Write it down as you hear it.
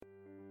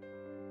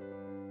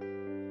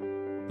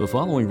The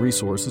following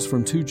resources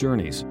from Two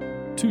Journeys.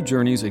 Two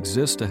Journeys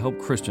exists to help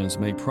Christians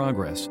make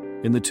progress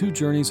in the two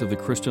journeys of the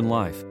Christian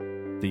life,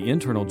 the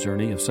internal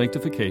journey of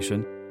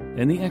sanctification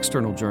and the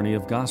external journey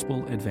of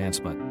gospel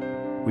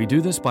advancement. We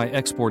do this by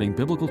exporting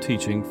biblical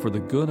teaching for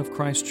the good of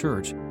Christ's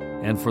church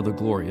and for the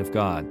glory of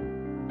God.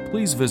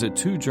 Please visit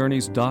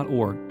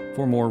twojourneys.org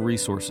for more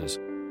resources.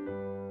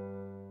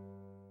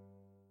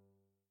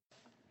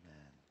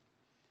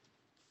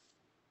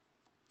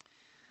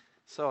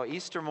 So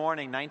Easter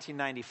morning,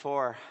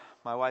 1994,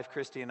 my wife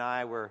Christy and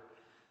I were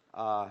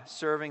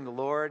serving the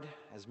Lord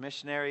as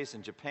missionaries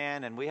in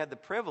Japan, and we had the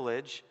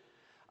privilege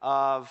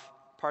of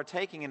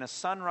partaking in a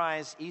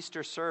sunrise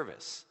Easter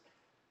service,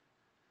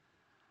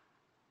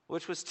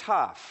 which was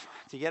tough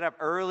to get up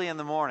early in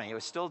the morning. It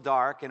was still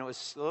dark, and it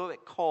was a little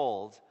bit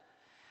cold,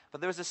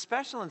 but there was a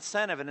special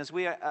incentive, and as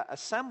we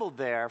assembled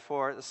there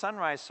for the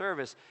sunrise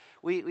service,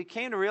 we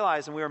came to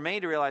realize, and we were made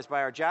to realize by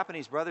our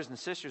Japanese brothers and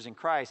sisters in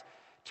Christ,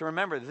 to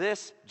remember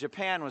this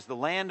Japan was the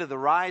land of the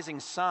rising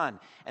sun.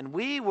 And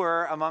we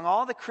were, among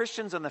all the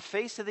Christians on the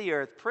face of the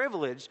earth,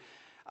 privileged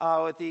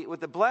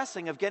with the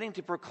blessing of getting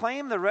to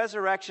proclaim the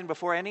resurrection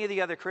before any of the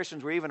other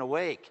Christians were even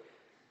awake.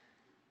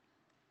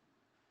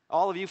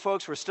 All of you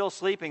folks were still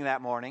sleeping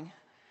that morning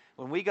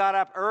when we got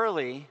up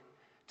early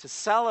to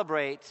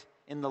celebrate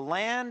in the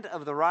land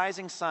of the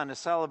rising sun, to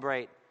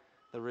celebrate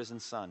the risen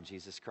Son,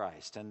 Jesus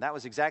Christ. And that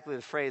was exactly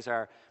the phrase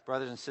our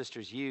brothers and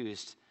sisters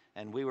used,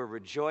 and we were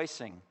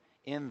rejoicing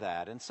in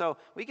that. And so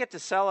we get to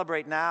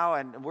celebrate now,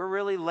 and we're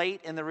really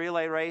late in the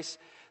relay race.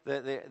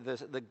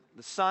 The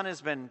sun has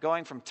been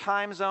going from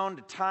time zone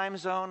to time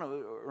zone.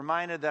 We're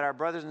reminded that our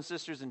brothers and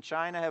sisters in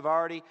China have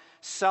already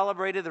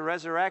celebrated the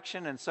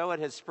resurrection, and so it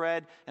has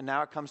spread, and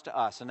now it comes to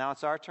us, and now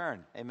it's our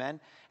turn. Amen?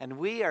 And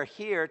we are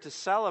here to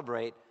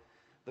celebrate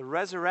the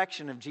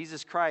resurrection of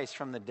Jesus Christ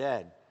from the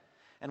dead.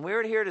 And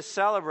we're here to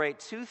celebrate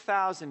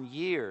 2,000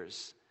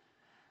 years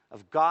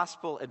of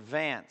gospel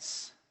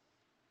advance.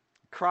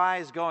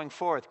 Cries going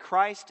forth,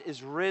 Christ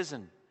is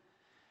risen.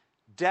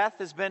 Death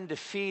has been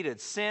defeated.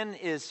 Sin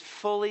is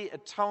fully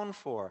atoned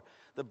for.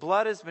 The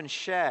blood has been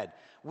shed.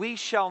 We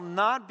shall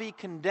not be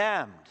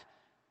condemned,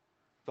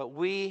 but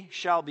we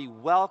shall be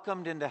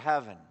welcomed into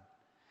heaven.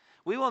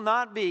 We will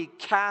not be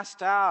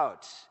cast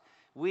out.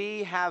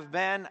 We have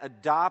been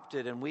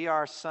adopted, and we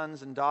are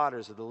sons and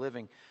daughters of the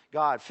living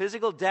God.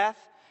 Physical death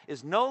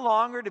is no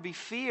longer to be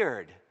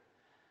feared.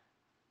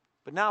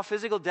 But now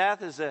physical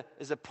death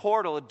is a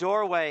portal, a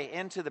doorway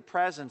into the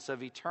presence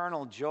of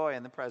eternal joy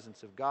in the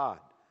presence of God.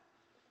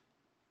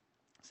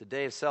 It's a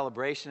day of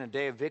celebration, a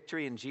day of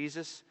victory in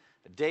Jesus,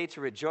 a day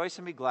to rejoice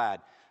and be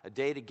glad, a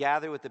day to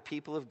gather with the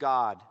people of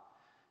God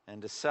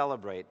and to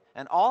celebrate.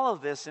 And all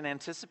of this in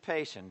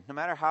anticipation, no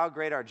matter how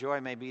great our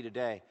joy may be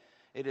today,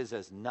 it is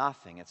as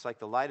nothing. It's like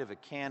the light of a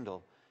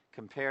candle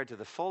compared to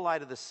the full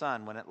light of the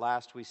sun when at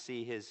last we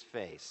see His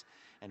face.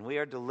 And we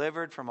are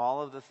delivered from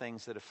all of the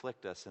things that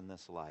afflict us in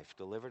this life,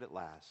 delivered at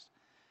last.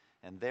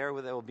 And there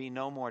will be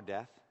no more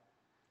death,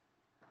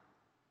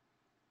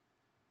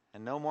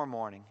 and no more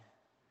mourning,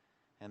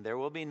 and there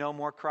will be no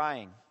more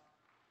crying,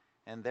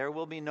 and there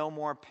will be no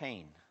more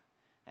pain,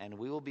 and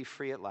we will be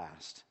free at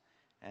last,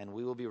 and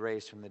we will be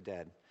raised from the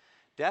dead.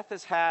 Death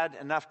has had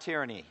enough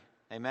tyranny,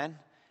 amen?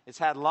 It's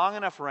had long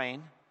enough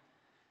reign,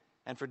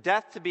 and for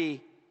death to be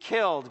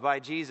killed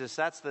by Jesus,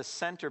 that's the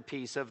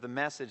centerpiece of the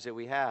message that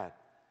we had.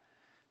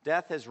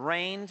 Death has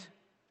reigned,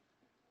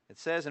 it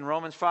says in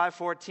Romans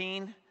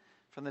 5:14,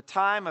 from the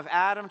time of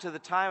Adam to the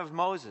time of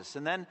Moses.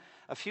 And then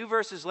a few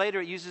verses later,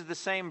 it uses the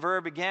same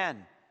verb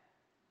again.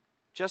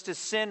 Just as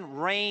sin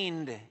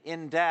reigned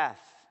in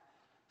death,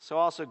 so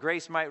also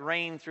grace might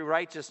reign through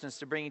righteousness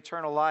to bring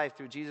eternal life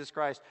through Jesus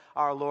Christ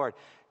our Lord.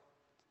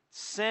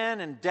 Sin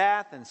and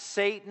death and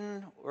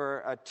Satan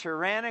were a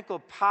tyrannical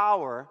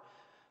power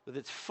with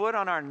its foot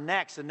on our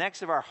necks, the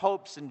necks of our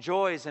hopes and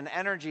joys and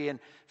energy and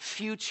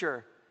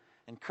future.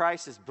 And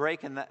Christ has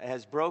broken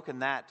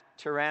that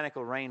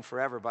tyrannical reign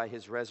forever by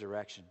His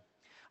resurrection.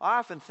 I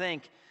often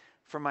think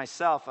for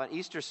myself on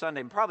Easter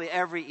Sunday, and probably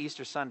every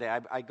Easter Sunday,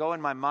 I go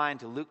in my mind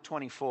to Luke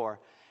 24,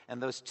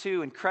 and those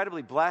two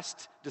incredibly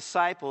blessed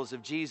disciples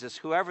of Jesus,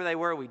 whoever they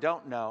were, we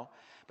don't know,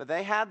 but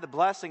they had the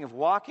blessing of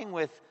walking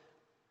with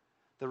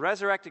the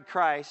resurrected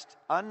Christ,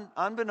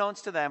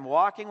 unbeknownst to them,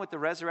 walking with the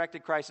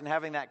resurrected Christ and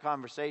having that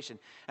conversation.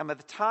 And by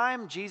the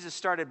time Jesus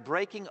started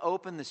breaking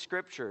open the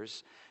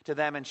Scriptures to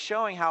them and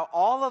showing how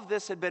all of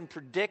this had been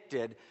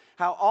predicted,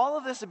 how all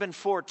of this had been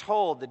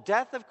foretold, the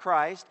death of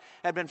Christ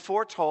had been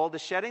foretold, the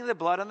shedding of the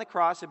blood on the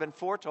cross had been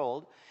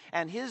foretold,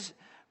 and His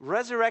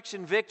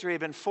resurrection victory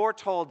had been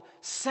foretold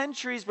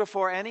centuries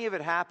before any of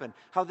it happened,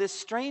 how this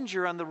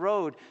stranger on the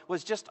road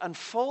was just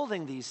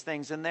unfolding these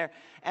things and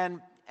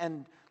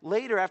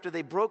later, after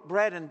they broke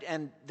bread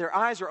and their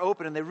eyes were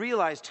open and they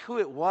realized who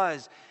it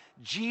was,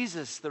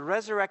 Jesus, the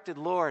resurrected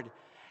Lord,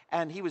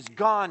 and He was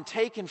gone,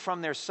 taken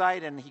from their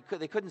sight, and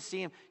they couldn't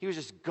see Him. He was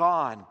just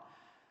gone.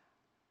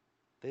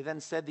 They then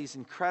said these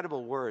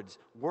incredible words,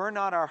 "Were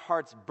not our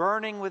hearts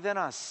burning within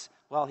us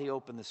while He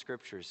opened the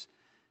Scriptures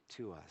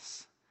to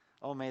us?"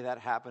 Oh, may that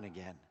happen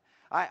again.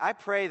 I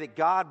pray that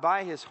God,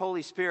 by His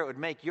Holy Spirit, would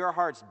make your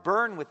hearts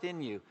burn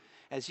within you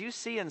as you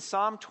see in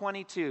Psalm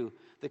 22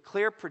 the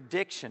clear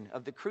prediction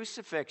of the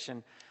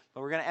crucifixion,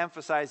 but we're going to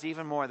emphasize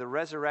even more the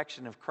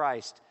resurrection of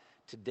Christ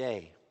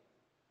today.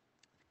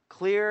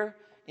 Clear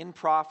in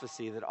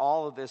prophecy that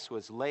all of this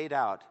was laid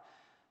out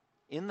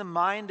in the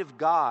mind of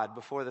God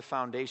before the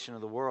foundation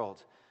of the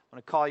world. I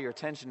want to call your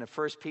attention to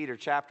 1 Peter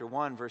chapter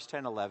 1, verse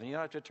 10, 11. You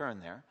don't have to turn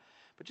there.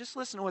 But just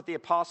listen to what the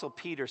Apostle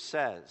Peter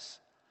says.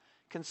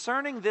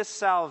 Concerning this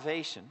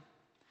salvation,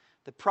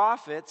 the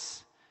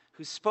prophets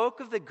who spoke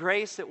of the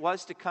grace that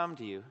was to come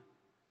to you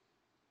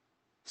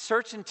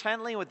search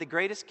intently with the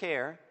greatest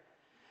care,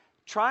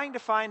 trying to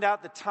find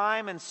out the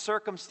time and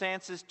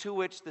circumstances to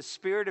which the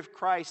Spirit of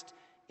Christ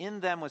in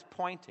them was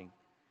pointing,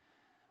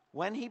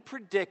 when He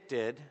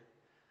predicted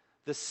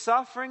the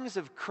sufferings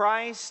of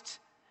Christ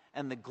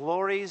and the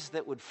glories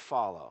that would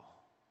follow.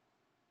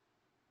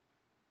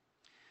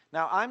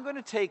 Now, I'm going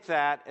to take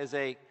that as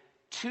a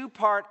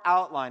two-part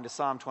outline to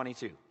Psalm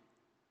 22.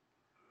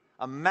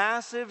 A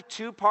massive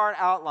two-part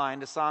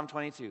outline to Psalm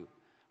 22,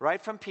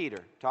 right from Peter,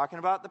 talking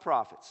about the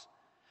prophets.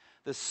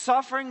 The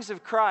sufferings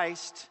of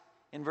Christ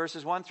in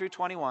verses 1 through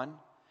 21,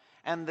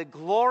 and the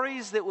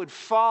glories that would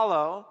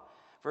follow,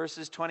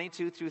 verses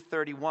 22 through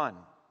 31.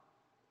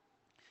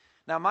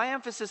 Now, my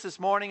emphasis this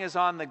morning is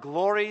on the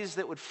glories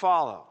that would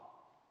follow.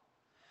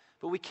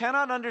 But we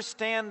cannot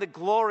understand the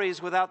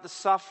glories without the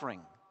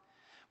suffering.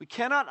 We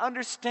cannot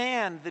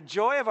understand the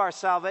joy of our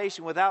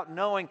salvation without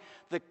knowing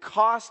the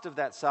cost of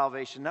that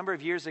salvation. A number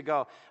of years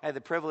ago, I had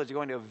the privilege of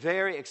going to a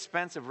very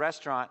expensive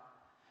restaurant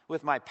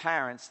with my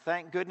parents.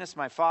 Thank goodness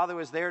my father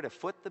was there to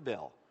foot the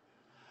bill,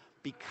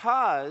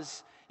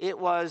 because it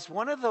was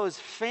one of those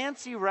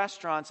fancy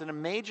restaurants in a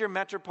major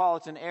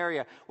metropolitan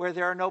area where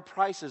there are no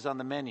prices on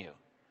the menu.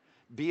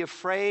 Be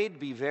afraid,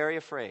 be very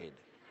afraid.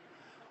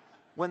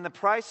 When the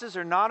prices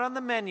are not on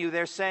the menu,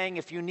 they're saying,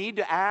 if you need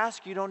to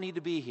ask, you don't need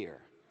to be here.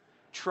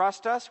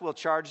 Trust us, we'll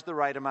charge the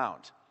right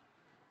amount.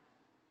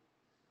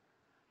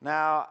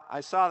 Now, I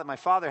saw that my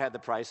father had the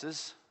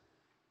prices.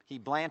 He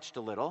blanched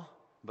a little,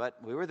 but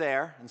we were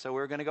there, and so we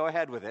were going to go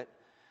ahead with it.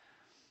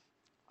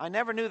 I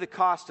never knew the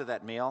cost of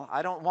that meal.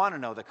 I don't want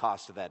to know the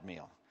cost of that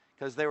meal,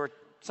 because there were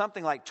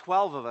something like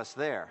 12 of us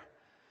there.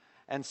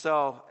 And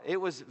so it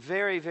was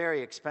very,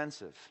 very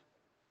expensive.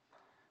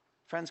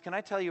 Friends, can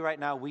I tell you right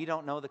now, we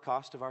don't know the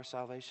cost of our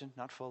salvation,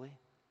 not fully.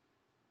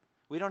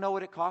 We don't know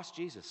what it cost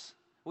Jesus.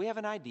 We have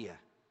an idea.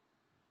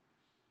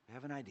 We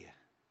have an idea.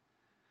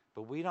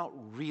 But we don't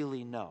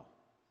really know,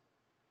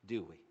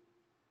 do we,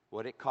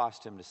 what it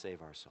cost Him to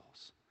save our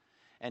souls.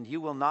 And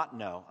you will not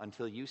know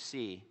until you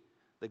see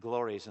the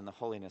glories and the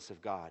holiness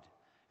of God.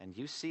 And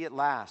you see at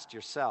last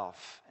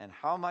yourself and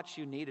how much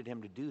you needed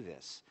Him to do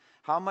this,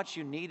 how much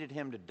you needed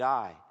Him to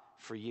die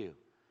for you.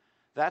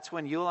 That's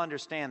when you'll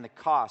understand the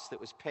cost that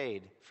was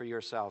paid for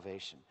your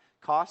salvation.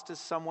 Cost is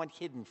somewhat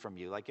hidden from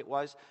you, like it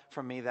was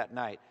from me that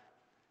night.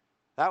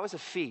 That was a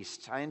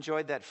feast. I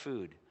enjoyed that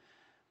food.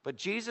 But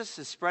Jesus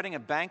is spreading a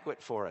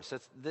banquet for us.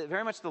 That's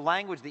very much the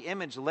language, the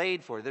image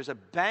laid for it. There's a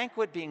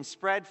banquet being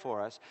spread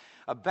for us,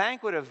 a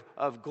banquet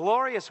of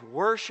glorious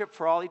worship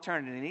for all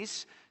eternity. And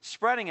He's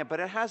spreading it,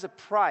 but it has a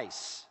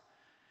price.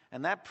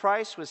 And that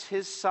price was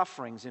His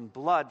sufferings in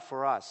blood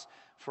for us,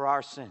 for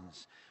our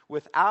sins.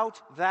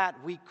 Without that,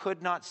 we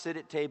could not sit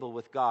at table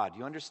with God.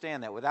 You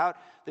understand that? Without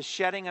the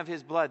shedding of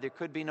His blood, there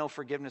could be no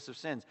forgiveness of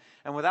sins.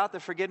 And without the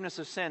forgiveness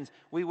of sins,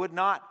 we would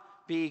not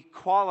be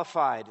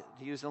qualified,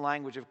 to use the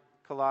language of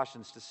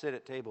Colossians, to sit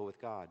at table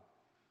with God.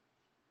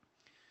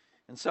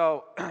 And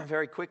so,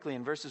 very quickly,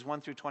 in verses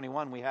 1 through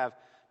 21, we have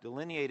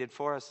delineated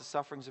for us the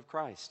sufferings of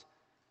Christ.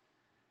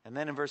 And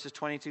then in verses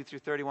 22 through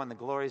 31, the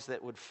glories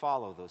that would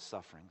follow those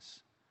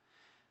sufferings.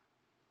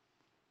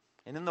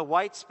 And in the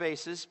white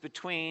spaces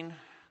between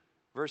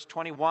verse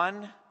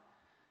 21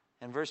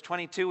 and verse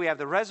 22, we have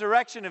the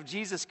resurrection of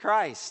Jesus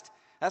Christ.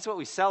 That's what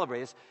we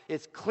celebrate.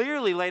 It's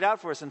clearly laid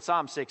out for us in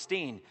Psalm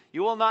 16.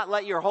 You will not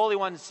let your Holy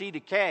One see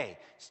decay.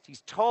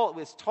 It's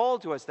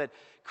told to us that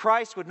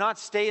Christ would not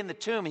stay in the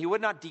tomb. He would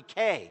not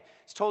decay.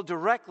 It's told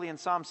directly in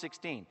Psalm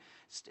 16.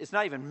 It's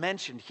not even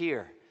mentioned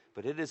here,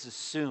 but it is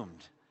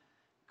assumed.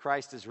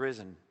 Christ is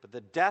risen. But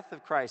the death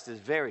of Christ is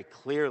very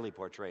clearly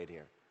portrayed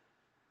here.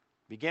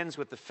 It begins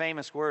with the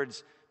famous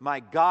words, my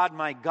God,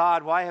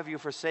 why have you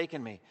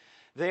forsaken me?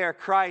 There,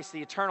 Christ,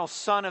 the eternal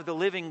Son of the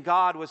living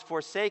God, was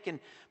forsaken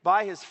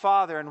by His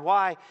Father. And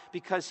why?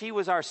 Because He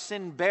was our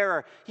sin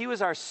bearer. He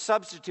was our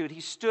substitute.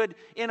 He stood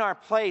in our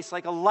place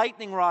like a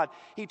lightning rod.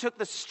 He took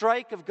the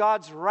strike of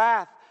God's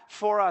wrath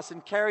for us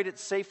and carried it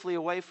safely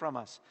away from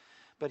us.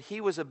 But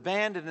He was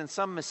abandoned in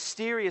some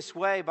mysterious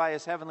way by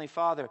His Heavenly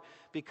Father,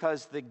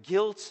 because the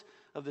guilt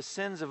of the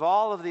sins of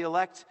all of the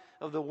elect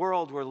of the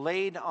world were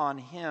laid on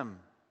Him.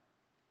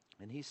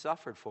 And He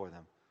suffered for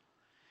them.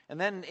 And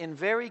then in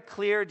very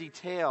clear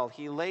detail,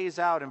 He lays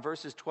out in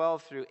verses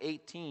 12 through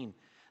 18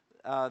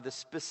 the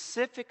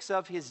specifics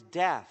of His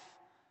death.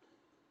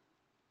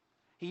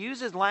 He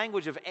uses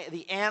language of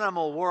the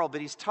animal world,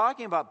 but He's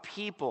talking about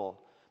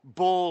people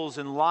bulls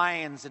and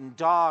lions and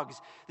dogs.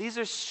 These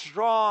are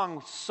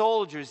strong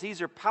soldiers.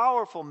 These are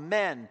powerful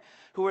men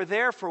who are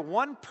there for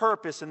one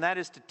purpose, and that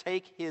is to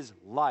take his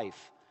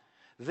life.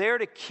 There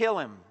to kill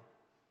him.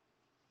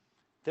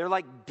 They're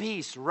like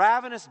beasts,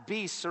 ravenous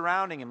beasts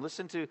surrounding him.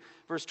 Listen to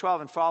verse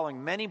 12 and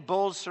following. Many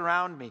bulls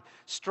surround me.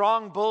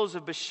 Strong bulls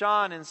of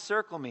Bashan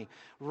encircle me.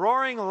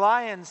 Roaring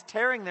lions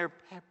tearing their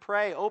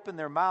prey open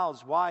their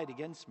mouths wide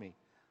against me.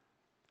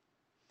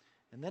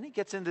 And then he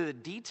gets into the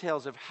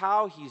details of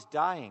how he's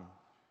dying.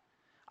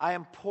 I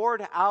am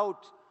poured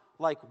out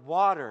like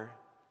water,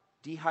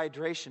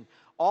 dehydration.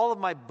 All of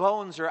my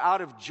bones are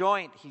out of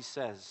joint, he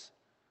says.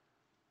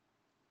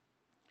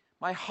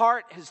 My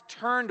heart has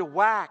turned to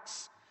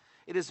wax.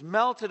 It has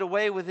melted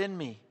away within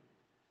me.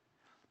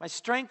 My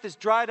strength is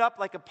dried up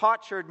like a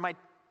potsherd. My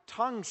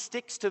tongue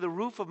sticks to the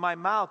roof of my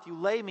mouth. You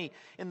lay me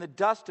in the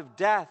dust of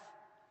death.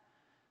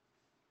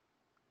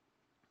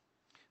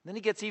 Then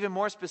he gets even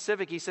more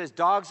specific. He says,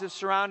 dogs have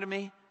surrounded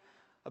me.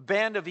 A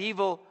band of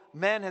evil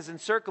men has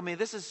encircled me.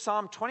 This is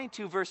Psalm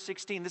 22, verse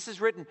 16. This is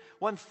written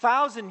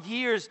 1,000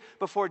 years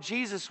before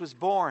Jesus was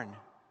born.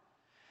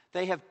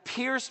 They have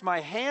pierced my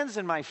hands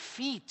and my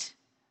feet.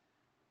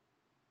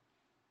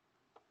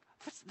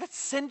 That's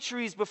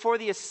centuries before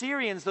the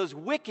Assyrians, those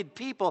wicked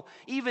people,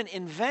 even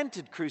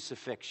invented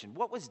crucifixion.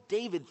 What was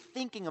David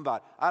thinking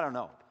about? I don't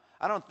know.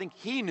 I don't think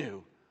he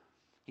knew.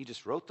 He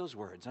just wrote those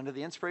words under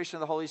the inspiration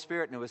of the Holy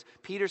Spirit. And it was,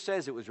 Peter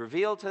says, it was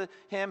revealed to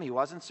him. He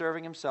wasn't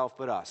serving himself,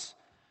 but us.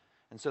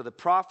 And so the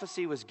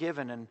prophecy was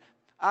given. And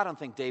I don't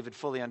think David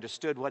fully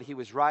understood what he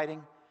was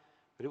writing.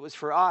 But it was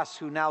for us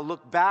who now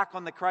look back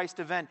on the Christ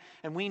event.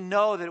 And we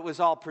know that it was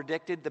all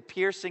predicted. The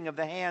piercing of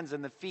the hands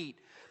and the feet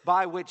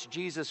by which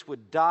Jesus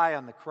would die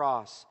on the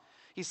cross.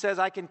 He says,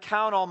 I can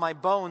count all my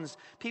bones.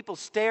 People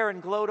stare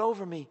and gloat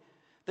over me.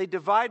 They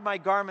divide my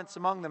garments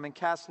among them and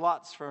cast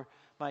lots for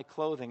my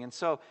clothing. And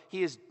so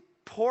he is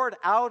poured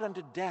out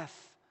unto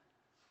death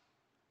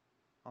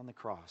on the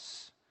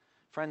cross.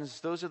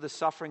 Friends, those are the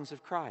sufferings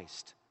of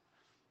Christ.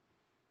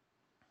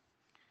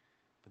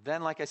 But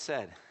then, like I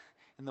said,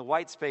 in the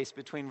white space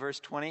between verse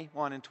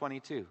 21 and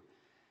 22,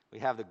 we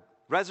have the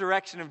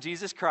resurrection of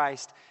Jesus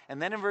Christ.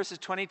 And then in verses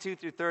 22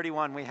 through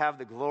 31, we have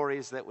the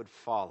glories that would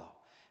follow.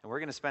 And we're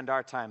going to spend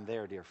our time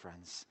there, dear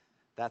friends.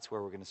 That's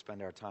where we're going to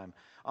spend our time,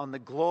 on the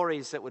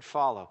glories that would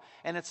follow.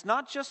 And it's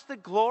not just the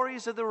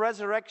glories of the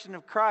resurrection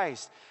of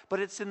Christ, but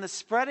it's in the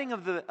spreading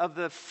of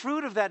the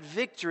fruit of that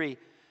victory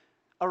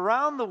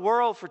around the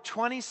world for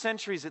 20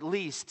 centuries at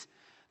least.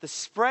 The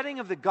spreading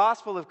of the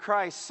gospel of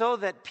Christ so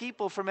that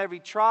people from every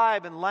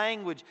tribe and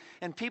language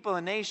and people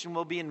and nation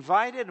will be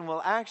invited and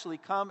will actually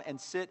come and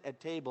sit at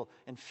table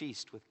and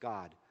feast with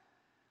God.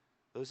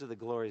 Those are the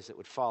glories that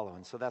would follow.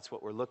 And so that's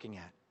what we're looking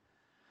at.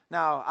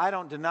 Now, I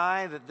don't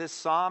deny that this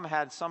psalm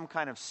had some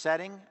kind of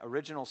setting,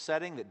 original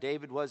setting, that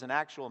David was an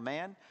actual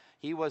man.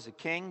 He was a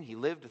king. He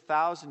lived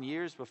 1,000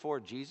 years before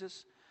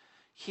Jesus.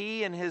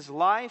 He in his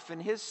life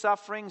and his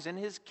sufferings in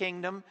his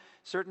kingdom,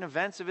 certain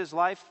events of his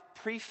life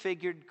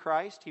prefigured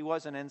Christ. He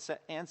was an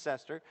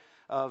ancestor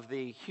of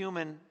the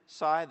human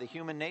side, the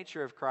human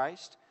nature of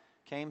Christ,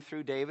 came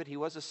through David. He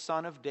was a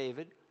son of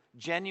David,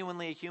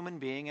 genuinely a human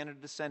being and a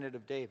descendant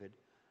of David.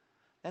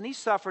 And he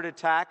suffered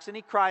attacks and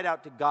he cried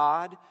out to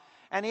God.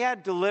 And he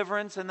had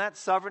deliverance, and that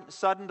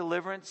sudden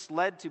deliverance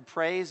led to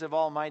praise of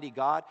Almighty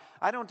God.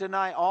 I don't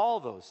deny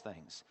all those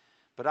things,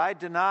 but I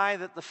deny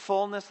that the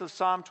fullness of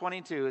Psalm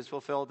 22 is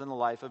fulfilled in the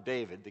life of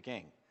David, the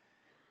king,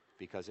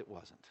 because it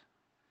wasn't.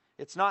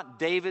 It's not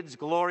David's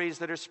glories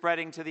that are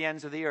spreading to the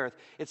ends of the earth.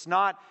 It's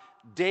not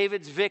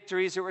David's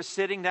victories that we're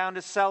sitting down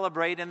to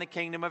celebrate in the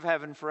kingdom of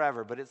heaven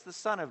forever, but it's the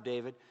Son of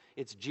David,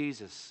 it's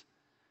Jesus.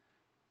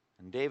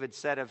 And David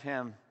said of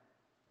him,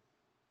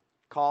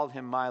 called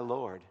him my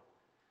Lord.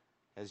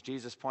 As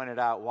Jesus pointed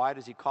out, why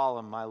does he call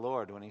him my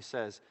Lord when he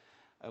says,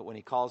 when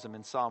he calls him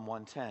in Psalm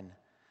 110,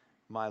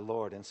 my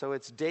Lord? And so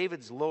it's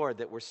David's Lord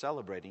that we're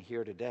celebrating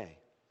here today.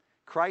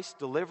 Christ's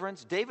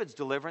deliverance, David's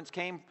deliverance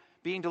came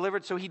being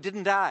delivered so he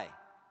didn't die.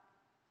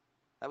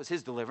 That was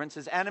his deliverance.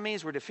 His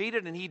enemies were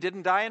defeated and he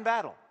didn't die in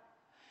battle.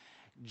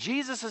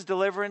 Jesus'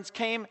 deliverance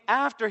came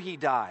after he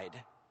died.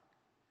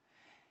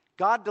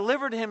 God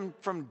delivered him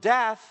from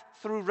death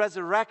through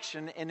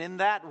resurrection, and in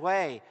that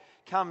way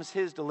comes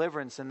his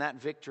deliverance and that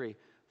victory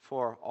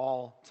for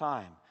all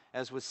time.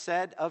 As was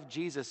said of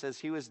Jesus as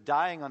he was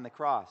dying on the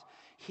cross,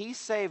 he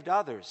saved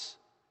others,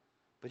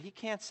 but he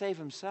can't save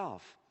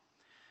himself.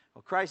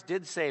 Well, Christ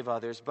did save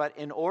others, but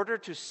in order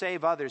to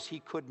save others, he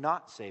could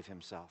not save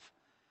himself.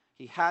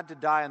 He had to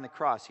die on the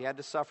cross. He had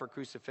to suffer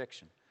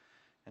crucifixion.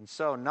 And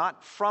so,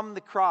 not from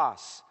the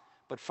cross,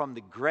 but from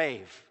the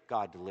grave,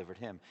 God delivered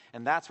him.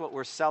 And that's what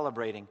we're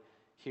celebrating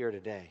here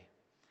today.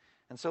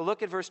 And so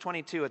look at verse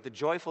 22, at the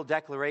joyful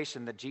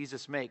declaration that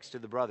Jesus makes to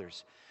the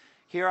brothers.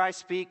 Here I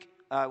speak,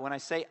 when I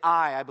say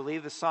I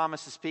believe the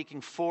psalmist is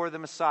speaking for the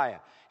Messiah.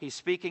 He's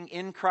speaking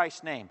in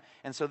Christ's name.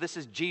 And so this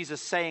is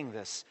Jesus saying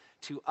this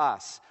to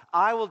us.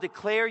 I will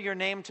declare your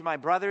name to my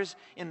brothers.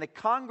 In the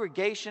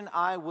congregation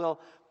I will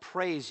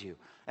praise you.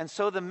 And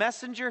so the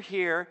messenger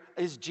here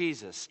is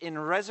Jesus. In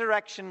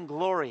resurrection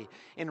glory,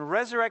 in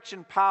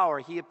resurrection power,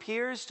 he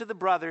appears to the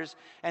brothers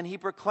and he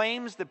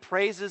proclaims the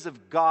praises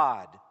of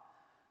God.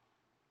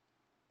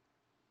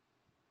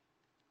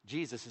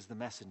 Jesus is the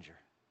messenger.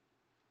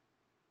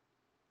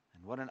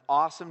 And what an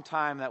awesome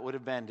time that would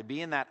have been to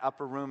be in that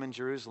upper room in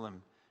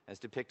Jerusalem, as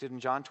depicted in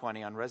John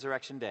 20 on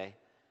Resurrection Day.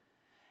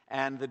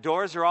 And the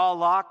doors are all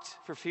locked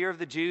for fear of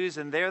the Jews,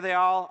 and there they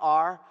all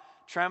are,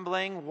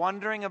 trembling,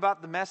 wondering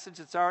about the message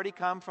that's already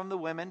come from the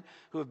women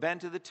who have been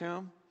to the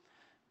tomb.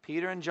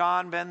 Peter and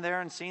John been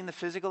there and seen the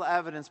physical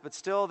evidence, but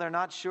still they're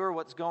not sure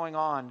what's going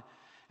on.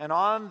 And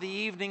on the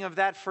evening of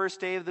that first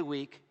day of the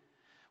week,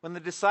 when the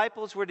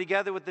disciples were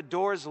together with the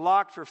doors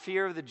locked for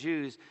fear of the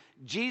Jews,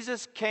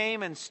 Jesus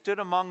came and stood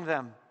among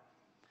them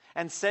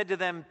and said to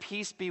them,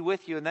 "Peace be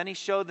with you." And then he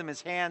showed them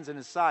his hands and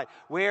his side,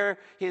 where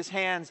his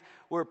hands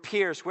were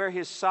pierced, where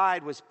his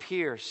side was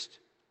pierced.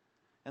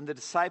 And the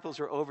disciples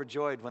were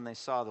overjoyed when they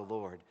saw the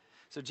Lord.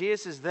 So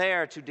Jesus is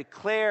there to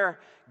declare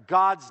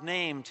God's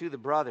name to the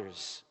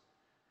brothers.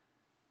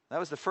 That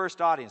was the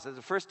first audience. That was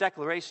the first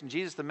declaration.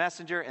 Jesus the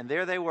messenger, and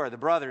there they were, the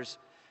brothers,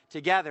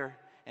 together.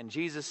 And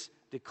Jesus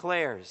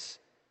declares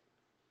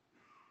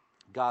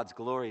God's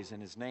glories in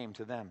his name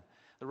to them.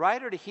 The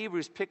writer to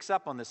Hebrews picks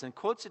up on this and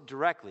quotes it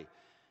directly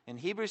in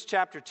Hebrews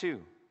chapter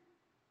 2.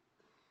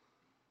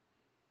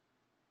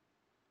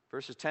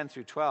 Verses 10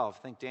 through 12.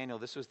 I think, Daniel,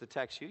 this was the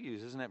text you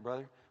used, isn't it,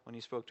 brother? When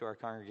you spoke to our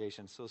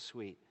congregation. So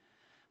sweet.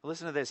 Well,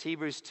 listen to this.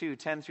 Hebrews 2,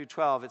 10 through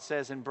 12. It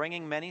says, "In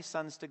bringing many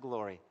sons to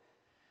glory,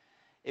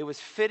 it was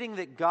fitting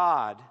that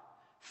God,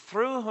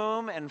 through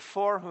whom and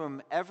for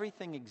whom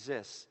everything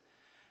exists,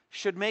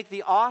 should make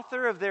the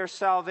author of their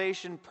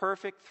salvation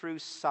perfect through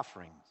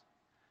sufferings.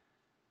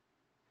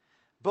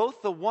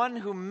 Both the one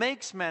who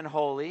makes men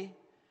holy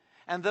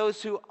and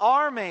those who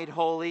are made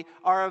holy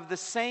are of the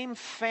same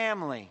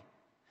family.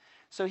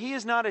 So he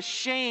is not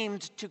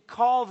ashamed to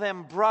call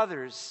them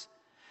brothers.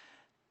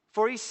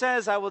 For he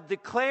says, 'I will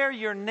declare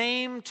your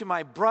name to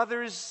my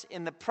brothers.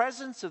 In the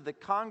presence of the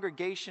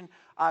congregation,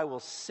 I will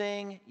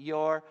sing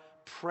your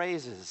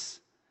praises.'"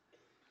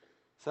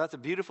 So that's a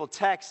beautiful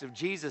text of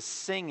Jesus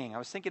singing. I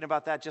was thinking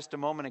about that just a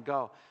moment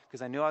ago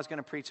because I knew I was going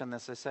to preach on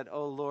this. I said,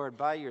 "Oh Lord,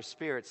 by your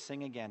Spirit,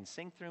 sing again.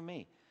 Sing through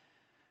me."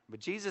 But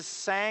Jesus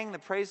sang the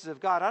praises of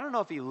God. I don't know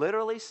if he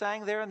literally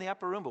sang there in the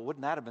upper room, but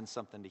wouldn't that have been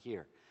something to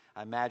hear?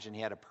 I imagine he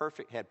had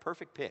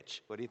perfect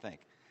pitch. What do you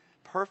think?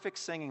 Perfect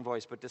singing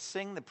voice, but to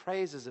sing the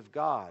praises of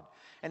God.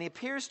 And he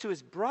appears to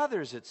his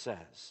brothers, it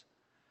says.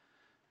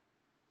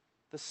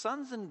 The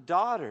sons and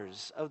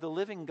daughters of the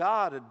living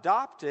God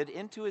adopted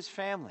into his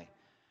family.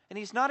 And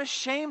he's not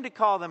ashamed to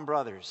call them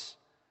brothers.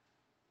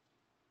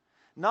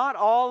 Not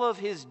all of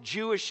his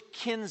Jewish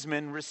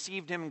kinsmen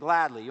received him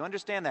gladly. You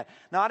understand that?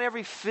 Not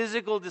every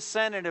physical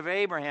descendant of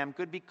Abraham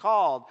could be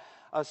called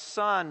a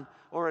son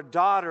or a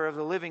daughter of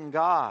the living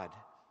God.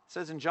 It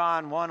says in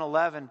John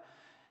 1:11,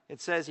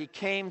 it says he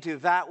came to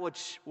that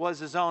which was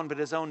his own, but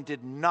his own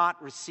did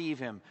not receive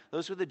him.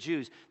 Those were the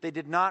Jews. They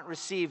did not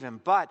receive him.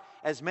 But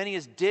as many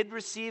as did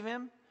receive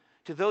him,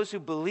 to those who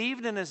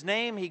believed in his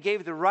name, he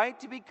gave the right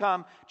to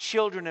become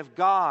children of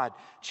God.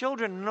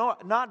 Children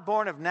not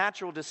born of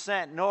natural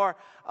descent, nor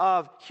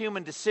of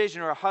human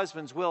decision or a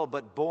husband's will,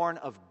 but born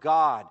of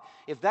God.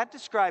 If that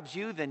describes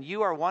you, then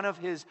you are one of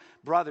his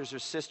brothers or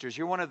sisters.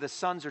 You're one of the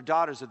sons or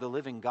daughters of the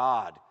living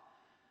God.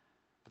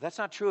 But that's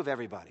not true of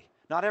everybody.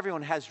 Not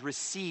everyone has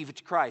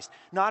received Christ.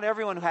 Not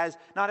everyone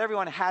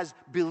has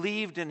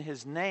believed in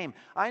his name.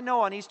 I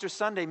know on Easter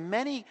Sunday,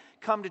 many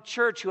come to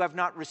church who have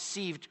not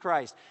received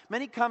Christ.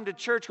 Many come to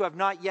church who have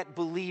not yet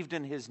believed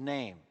in his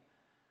name.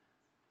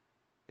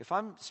 If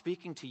I'm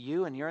speaking to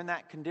you and you're in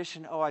that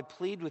condition, I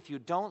plead with you,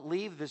 don't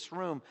leave this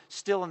room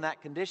still in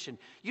that condition.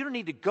 You don't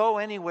need to go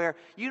anywhere.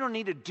 You don't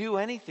need to do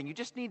anything. You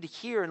just need to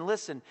hear and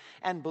listen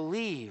and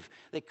believe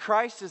that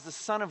Christ is the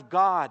Son of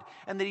God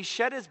and that he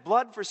shed his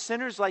blood for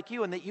sinners like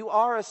you and that you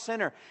are a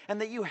sinner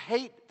and that you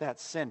hate that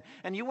sin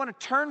and you want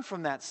to turn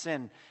from that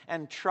sin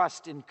and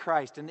trust in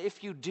Christ. And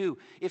if you do,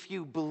 if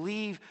you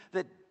believe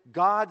that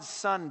God's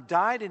Son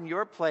died in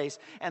your place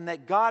and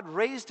that God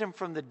raised him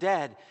from the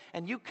dead,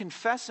 and you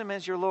confess him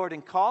as your Lord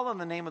and call on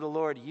the name of the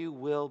Lord, you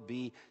will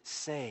be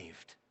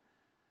saved.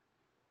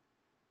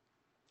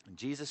 And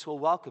Jesus will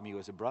welcome you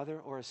as a brother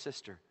or a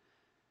sister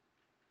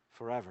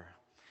forever.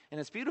 And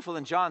it's beautiful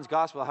in John's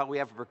gospel how we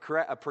have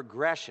a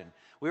progression.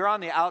 We were on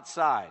the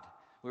outside.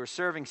 We were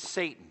serving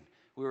Satan.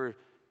 We were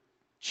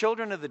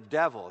children of the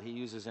devil, he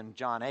uses in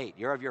John 8.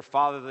 You're of your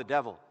father the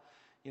devil.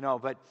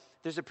 But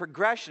there's a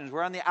progression.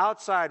 We're on the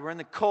outside, we're in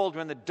the cold,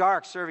 we're in the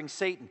dark, serving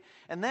Satan.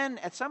 And then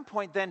at some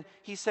point then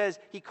he says,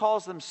 he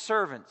calls them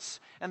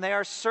servants. And they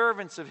are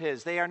servants of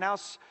his. They are now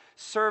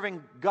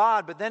serving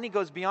God. But then he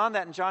goes beyond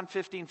that in John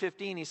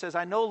 15:15. He says,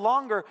 I no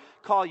longer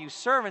call you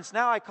servants,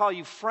 now I call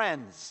you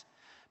friends.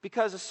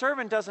 Because a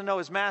servant doesn't know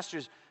his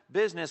master's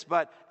business,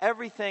 but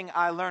everything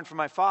I learned from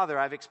my Father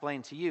I've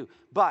explained to you.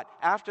 But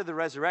after the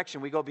resurrection,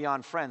 we go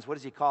beyond friends. What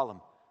does he call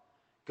them?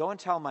 Go and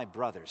tell my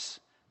brothers.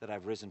 that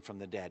I've risen from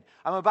the dead.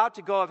 I'm about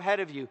to go ahead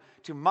of you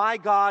to my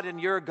God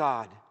and your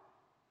God.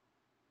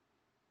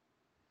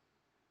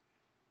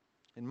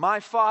 And my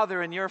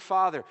Father and your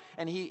Father.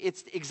 And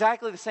it's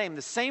exactly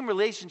the same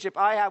relationship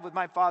I have with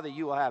my Father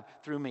you will have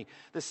through me.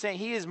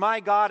 He is my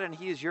God and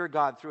He is your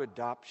God through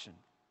adoption.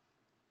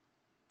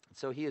 And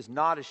so He is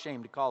not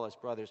ashamed to call us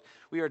brothers.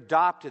 We are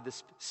adopted. The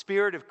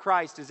Spirit of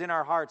Christ is in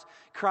our hearts,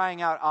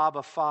 crying out,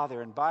 Abba,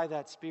 Father. And by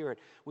that Spirit,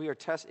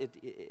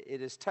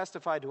 it is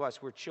testified to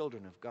us we're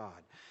children of God.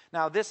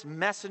 Now, this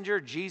messenger,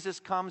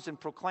 Jesus, comes and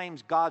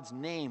proclaims God's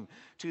name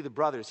to the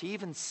brothers. He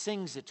even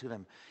sings it to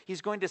them.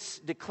 He's going to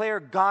declare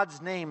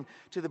God's name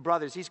to the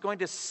brothers. He's going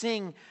to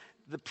sing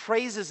the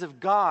praises of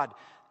God.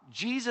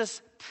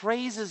 Jesus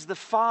praises the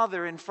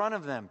Father in front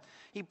of them.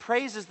 He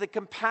praises the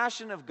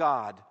compassion of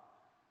God.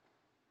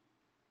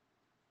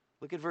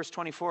 Look at verse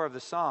 24 of the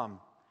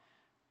psalm.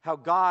 How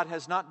God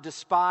has not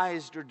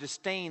despised or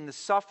disdained the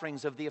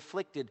sufferings of the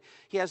afflicted.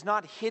 He has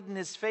not hidden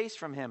His face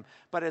from him,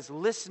 but has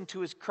listened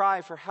to his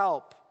cry for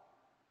help.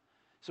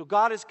 So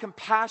God is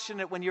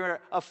compassionate when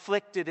you're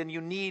afflicted and you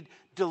need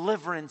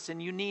deliverance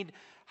and you need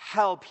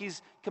help.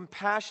 He's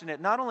compassionate.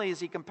 Not only is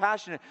He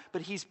compassionate,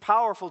 but He's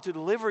powerful to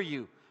deliver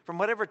you from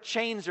whatever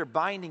chains are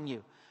binding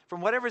you,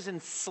 from whatever's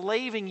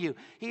enslaving you.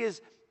 He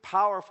is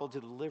powerful to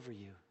deliver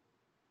you.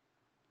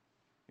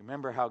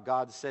 Remember how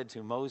God said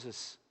to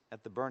Moses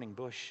at the burning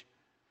bush,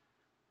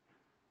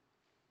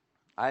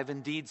 I have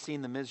indeed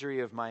seen the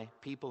misery of my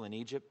people in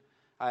Egypt.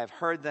 I have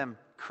heard them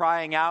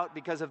crying out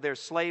because of their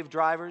slave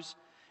drivers,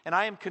 and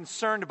I am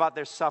concerned about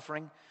their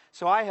suffering.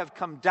 So I have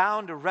come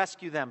down to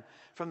rescue them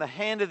from the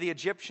hand of the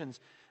Egyptians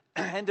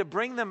and to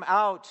bring them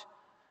up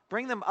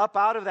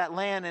out of that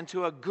land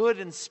into a good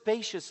and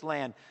spacious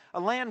land, a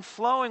land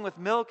flowing with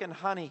milk and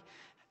honey.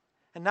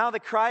 And now the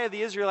cry of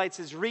the Israelites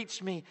has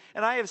reached me,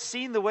 and I have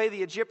seen the way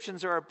the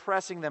Egyptians are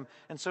oppressing them.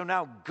 And so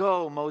now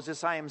go,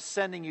 Moses, I am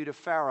sending you to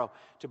Pharaoh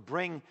to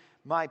bring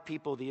my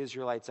people, the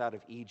Israelites, out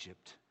of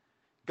Egypt.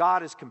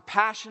 God is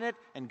compassionate,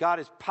 and God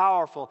is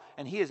powerful,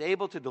 and He is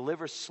able to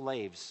deliver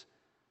slaves.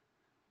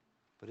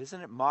 But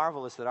isn't it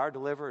marvelous that our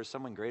deliverer is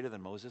someone greater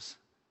than Moses?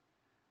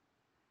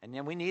 And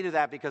then we needed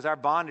that because our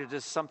bondage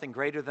is something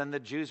greater than the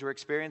Jews were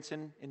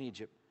experiencing in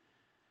Egypt.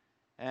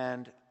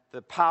 And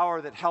the power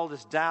that held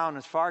us down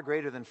is far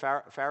greater than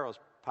Pharaoh's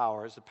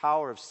power. It's the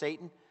power of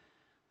Satan,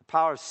 the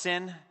power of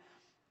sin, the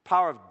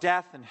power of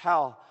death and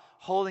hell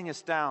holding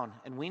us down.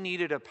 And we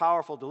needed a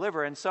powerful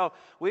deliverer. And so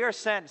we are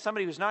sent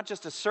somebody who's not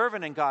just a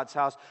servant in God's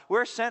house.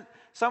 We're sent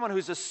someone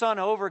who's a son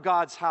over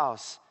God's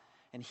house.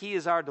 And He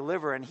is our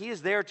deliverer. And He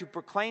is there to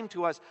proclaim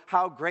to us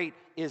how great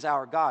is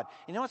our God.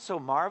 You know what's so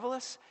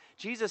marvelous?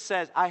 Jesus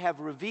says, I have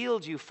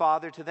revealed you,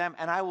 Father, to them,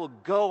 and I will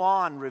go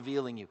on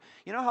revealing you.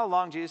 You know how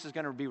long Jesus is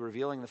going to be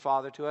revealing the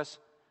Father to us?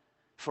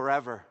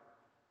 Forever.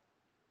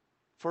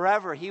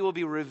 Forever. He will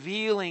be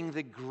revealing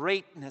the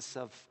greatness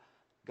of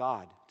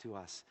God to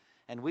us.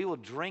 And we will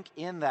drink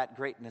in that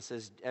greatness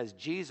as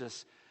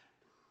Jesus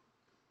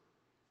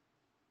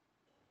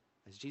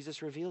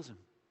reveals Him.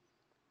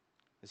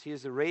 As He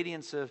is the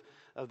radiance of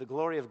the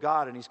glory of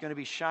God, and He's going to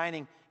be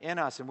shining in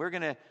us. And we're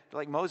going to,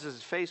 like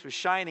Moses' face was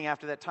shining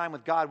after that time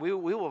with God, we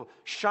will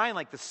shine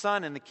like the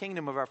sun in the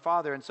kingdom of our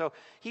Father. And so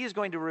He is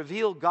going to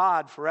reveal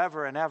God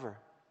forever and ever.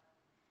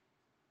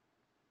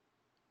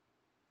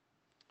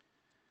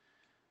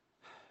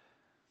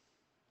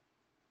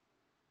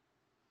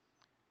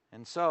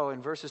 And so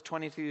in verses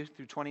 22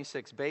 through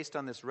 26, based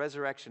on this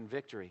resurrection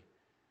victory,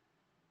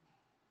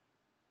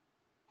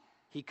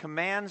 He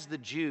commands the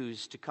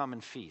Jews to come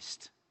and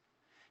feast.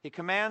 He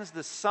commands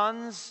the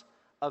sons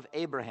of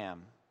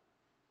Abraham,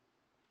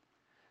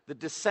 the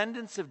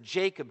descendants of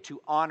Jacob,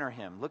 to honor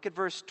Him. Look at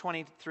verse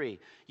 23.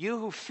 You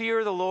who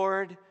fear the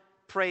Lord,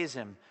 praise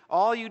Him.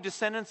 All you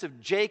descendants of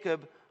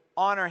Jacob,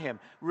 honor Him.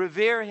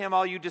 Revere Him,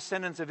 all you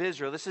descendants of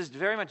Israel. This is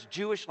very much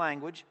Jewish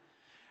language.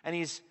 And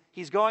he's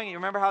going, you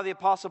remember how the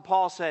Apostle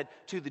Paul said,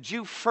 to the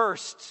Jew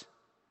first,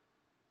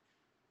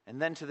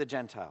 and then to the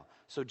Gentile.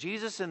 So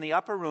Jesus in the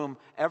upper room,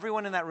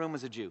 everyone in that room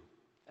was a Jew.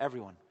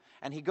 Everyone.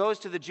 And He goes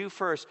to the Jew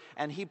first,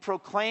 and He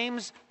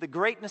proclaims the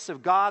greatness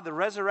of God, the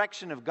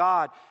resurrection of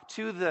God,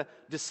 to the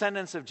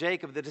descendants of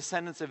Jacob, the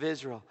descendants of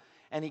Israel.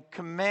 And He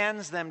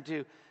commands them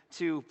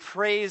to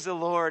praise the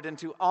Lord and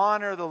to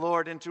honor the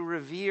Lord and to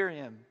revere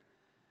Him.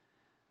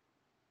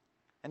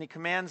 And He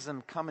commands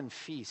them, come and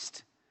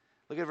feast.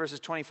 Look at verses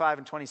 25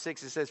 and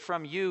 26. It says,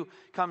 from you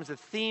comes the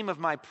theme of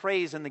my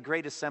praise in the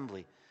great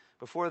assembly.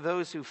 Before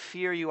those who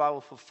fear you, I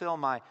will fulfill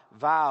my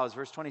vows.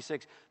 Verse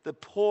 26, the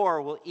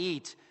poor will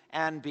eat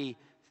and be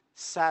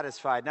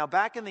satisfied. Now,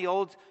 back in the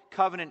Old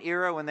Covenant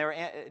era, when they were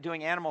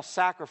doing animal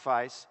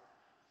sacrifice,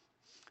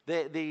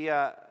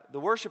 the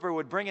worshiper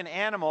would bring an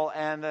animal,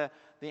 and the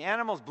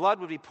animal's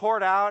blood would be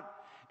poured out,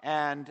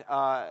 and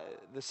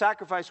the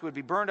sacrifice would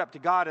be burned up to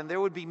God, and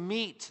there would be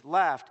meat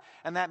left,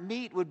 and that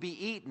meat would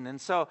be eaten. And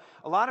so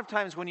a lot of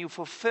times when you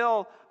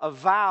fulfill a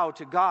vow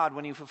to God,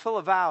 when you fulfill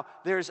a vow,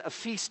 there's a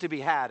feast to be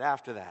had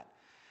after that.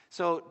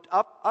 So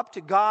up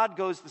to God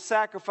goes the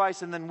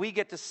sacrifice, and then we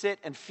get to sit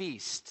and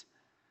feast.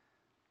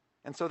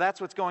 And so that's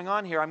what's going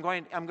on here. I'm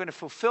going to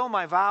fulfill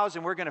my vows,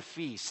 and we're going to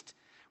feast.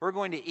 We're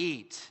going to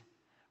eat.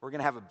 We're going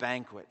to have a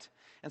banquet.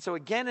 And so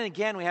again and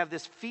again, we have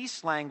this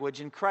feast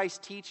language in Christ's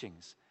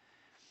teachings.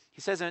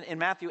 He says in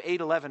Matthew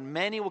 8:11,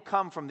 many will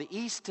come from the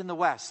east and the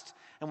west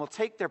and will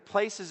take their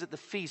places at the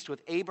feast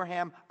with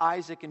Abraham,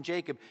 Isaac, and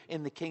Jacob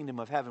in the kingdom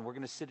of heaven. We're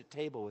going to sit at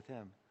table with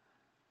him.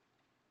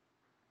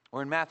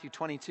 Or in Matthew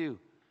 22,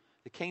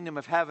 the kingdom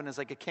of heaven is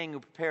like a king who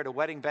prepared a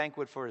wedding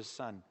banquet for his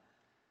son.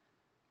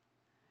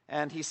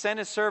 And he sent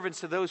his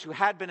servants to those who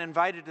had been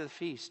invited to the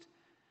feast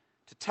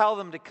to tell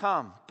them to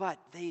come, but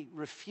they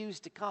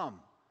refused to come.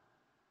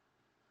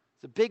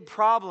 It's a big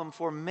problem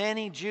for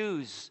many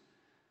Jews.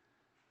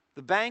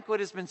 The banquet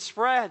has been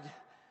spread.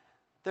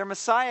 Their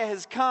Messiah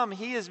has come.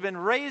 He has been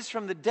raised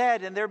from the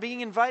dead, and they're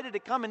being invited to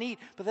come and eat,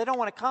 but they don't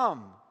want to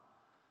come.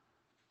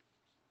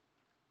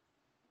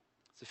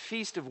 It's a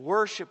feast of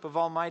worship of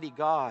Almighty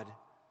God.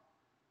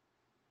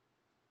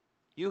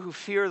 You who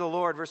fear the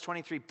Lord, verse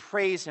 23,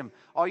 praise him.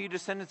 All you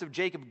descendants of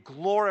Jacob,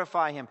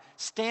 glorify him.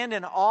 Stand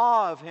in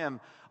awe of him,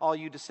 all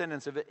you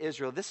descendants of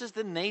Israel. This is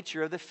the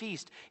nature of the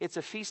feast. It's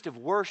a feast of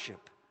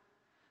worship.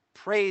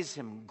 Praise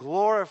him,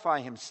 glorify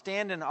him,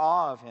 stand in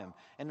awe of him.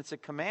 And it's a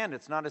command,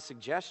 it's not a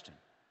suggestion.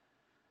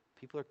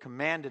 People are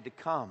commanded to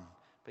come,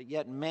 but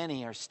yet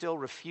many are still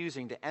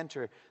refusing to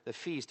enter the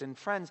feast. And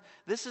friends,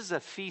 this is a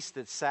feast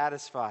that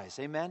satisfies,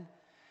 amen?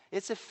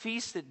 It's a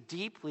feast that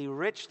deeply,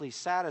 richly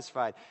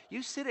satisfies.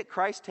 You sit at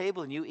Christ's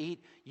table and you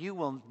eat, you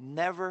will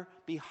never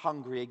be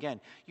hungry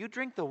again. You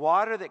drink the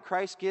water that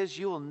Christ gives,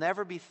 you will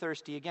never be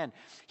thirsty again.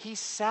 He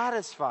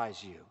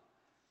satisfies you.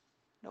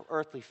 No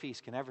earthly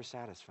feast can ever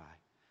satisfy.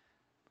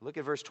 Look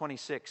at verse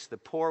 26. The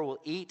poor will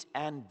eat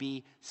and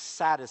be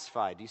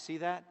satisfied. Do you see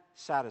that?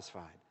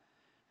 Satisfied.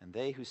 And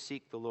they who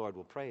seek the Lord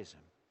will praise him.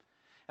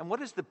 And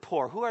what is the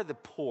poor? Who are the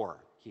poor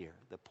here?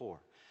 The poor.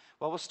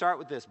 Well, we'll start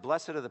with this.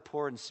 Blessed are the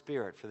poor in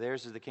spirit, for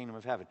theirs is the kingdom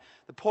of heaven.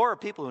 The poor are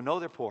people who know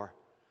they're poor.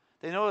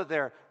 They know that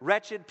they're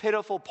wretched,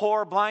 pitiful,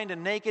 poor, blind,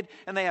 and naked,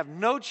 and they have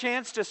no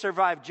chance to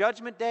survive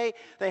Judgment Day.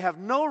 They have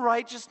no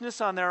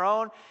righteousness on their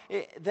own.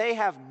 They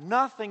have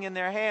nothing in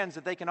their hands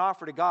that they can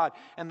offer to God.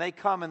 And they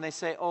come and they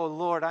say, oh,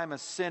 Lord, I'm a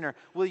sinner.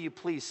 Will you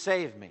please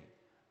save me?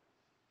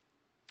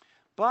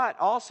 But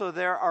also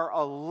there are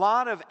a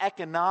lot of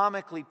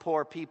economically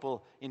poor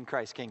people in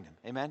Christ's kingdom.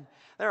 Amen?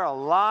 There are a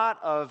lot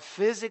of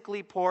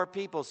physically poor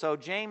people. So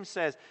James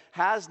says,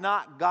 has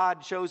not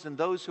God chosen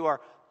those who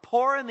are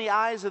poor in the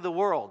eyes of the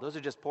world, those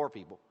are just poor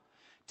people,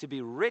 to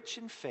be rich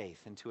in faith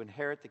and to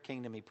inherit the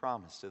kingdom he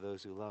promised to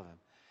those who love him?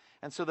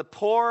 And so the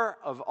poor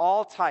of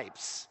all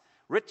types,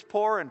 rich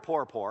poor and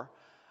poor poor,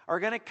 are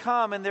going to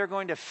come and they're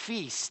going to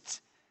feast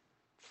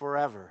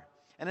forever.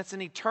 And it's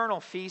an eternal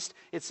feast.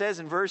 It says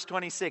in verse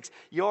 26,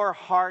 your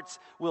hearts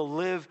will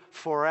live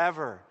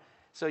forever.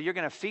 So you're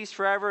going to feast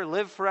forever,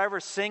 live forever,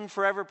 sing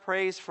forever,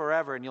 praise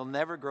forever, and you'll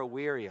never grow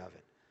weary of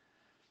it.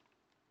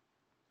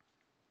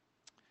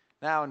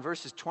 Now, in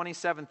verses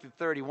 27 through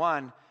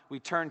 31, we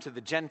turn to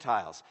the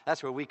Gentiles.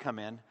 That's where we come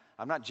in.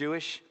 I'm not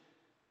Jewish,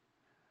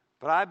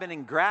 but I've been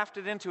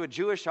engrafted into a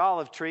Jewish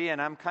olive tree,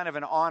 and I'm kind of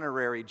an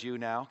honorary Jew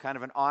now, kind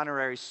of an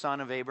honorary son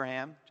of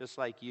Abraham, just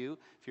like you,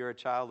 if you're a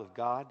child of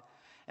God.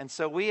 And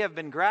so we have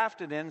been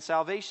grafted in.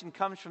 Salvation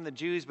comes from the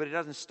Jews, but it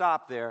doesn't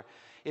stop there.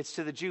 It's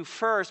to the Jew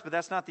first, but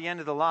that's not the end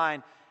of the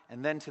line,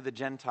 and then to the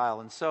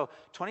Gentile. And so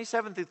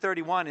 27 through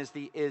 31 is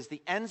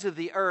the ends of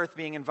the earth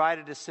being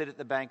invited to sit at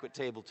the banquet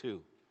table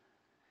too.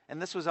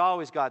 And this was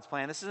always God's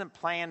plan. This isn't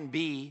plan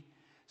B.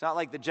 It's not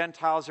like the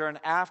Gentiles are an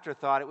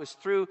afterthought. It was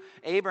through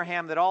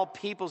Abraham that all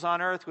peoples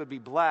on earth would be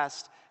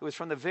blessed. It was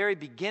from the very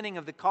beginning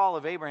of the call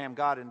of Abraham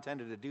God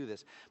intended to do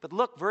this. But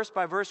look verse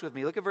by verse with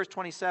me. Look at verse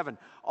 27.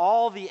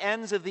 All the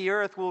ends of the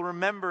earth will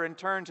remember and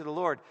turn to the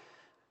Lord.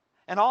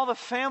 And all the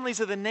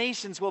families of the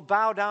nations will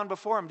bow down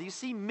before him. Do you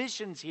see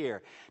missions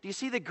here? Do you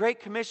see the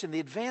Great Commission, the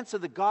advance of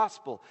the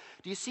gospel?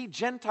 Do you see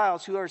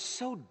Gentiles who are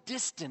so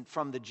distant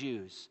from the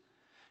Jews?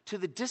 To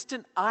the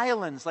distant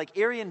islands like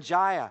Irian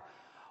Jaya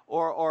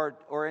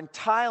or in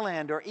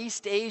Thailand or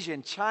East Asia,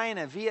 in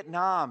China,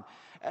 Vietnam,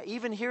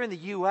 even here in the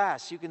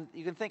U.S., you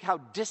can think how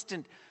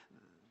distant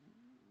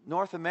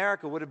North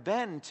America would have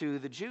been to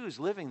the Jews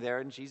living there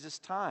in Jesus'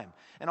 time.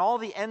 And all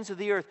the ends of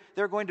the earth,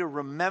 they're going to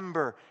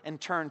remember and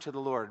turn to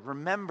the Lord.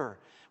 Remember.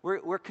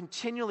 We're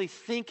continually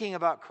thinking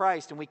about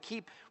Christ, and we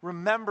keep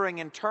remembering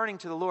and turning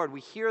to the Lord.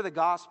 We hear the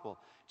gospel.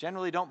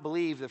 Generally don't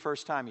believe the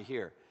first time you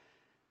hear.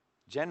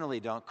 Generally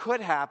don't. Could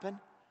happen,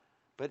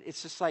 but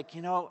it's just like,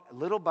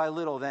 little by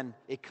little, then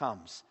it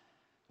comes.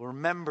 We'll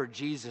remember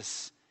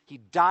Jesus. He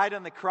died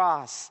on the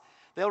cross.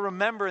 They'll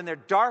remember in their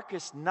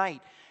darkest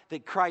night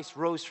that Christ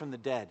rose from the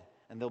dead,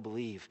 and they'll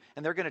believe.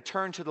 And they're going to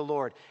turn to the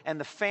Lord. And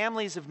the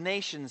families of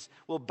nations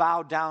will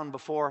bow down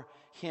before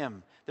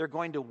him. They're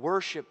going to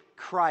worship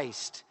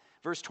Christ.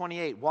 Verse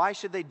 28, why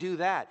should they do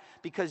that?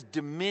 Because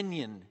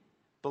dominion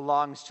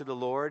belongs to the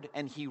Lord,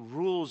 and he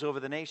rules over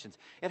the nations.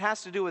 It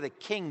has to do with a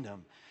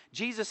kingdom.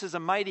 Jesus is a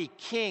mighty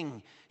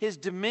king. His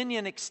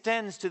dominion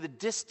extends to the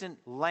distant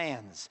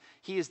lands.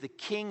 He is the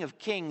King of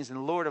kings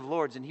and Lord of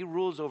lords, and he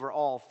rules over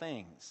all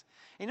things.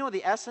 And you know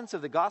the essence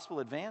of the gospel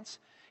advance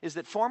is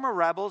that former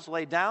rebels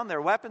lay down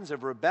their weapons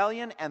of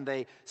rebellion and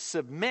they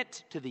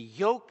submit to the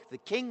yoke, the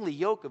kingly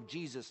yoke of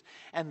Jesus,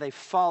 and they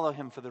follow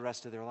him for the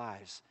rest of their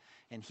lives.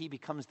 And he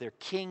becomes their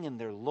king and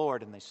their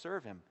Lord, and they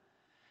serve him.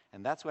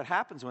 And that's what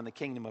happens when the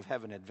kingdom of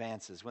heaven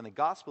advances, when the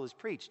gospel is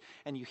preached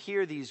and you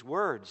hear these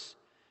words,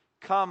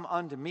 "Come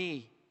unto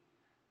me,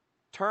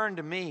 turn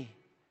to me,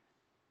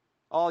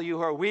 all you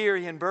who are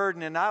weary and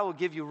burdened, and I will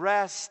give you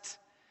rest.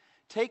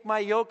 Take my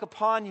yoke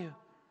upon you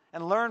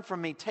and learn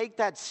from me. Take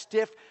that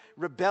stiff,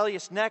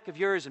 rebellious neck of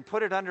yours and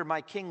put it under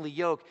my kingly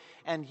yoke,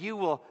 and you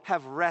will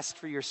have rest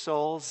for your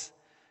souls."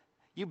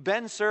 You've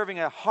been serving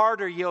a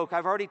harder yoke.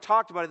 I've already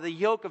talked about it. The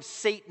yoke of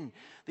Satan,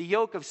 the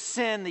yoke of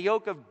sin, the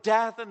yoke of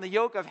death, and the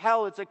yoke of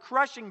hell. It's a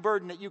crushing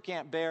burden that you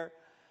can't bear.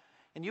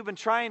 And you've been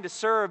trying to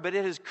serve, but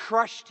it has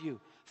crushed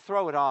you.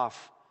 Throw it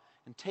off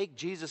and take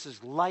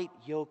Jesus' light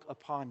yoke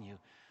upon you.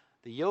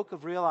 The yoke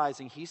of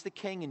realizing he's the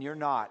king and you're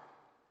not.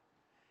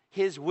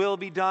 His will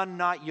be done,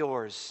 not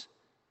yours.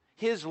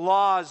 His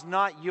laws,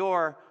 not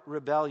your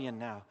rebellion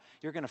now.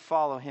 You're going to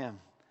follow him.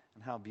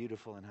 And how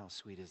beautiful and how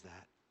sweet is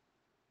that?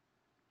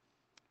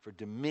 For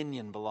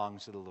dominion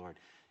belongs to the Lord.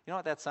 You know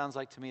what that sounds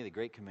like to me? The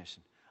Great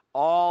Commission.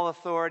 All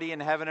authority in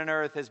heaven and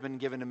earth has been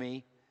given to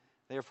me.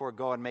 Therefore,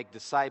 go and make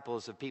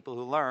disciples of people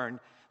who learn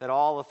that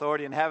all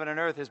authority in heaven and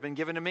earth has been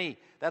given to me.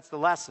 That's the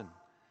lesson.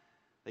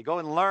 They go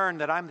and learn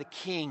that I'm the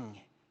king.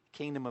 The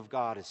kingdom of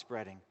God is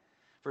spreading.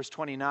 Verse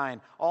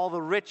 29, all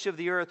the rich of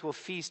the earth will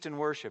feast and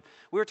worship.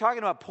 We were talking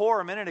about poor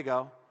a minute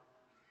ago.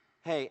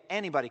 Hey,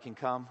 anybody can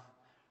come.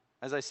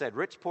 As I said,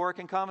 rich poor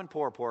can come and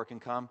poor can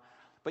come.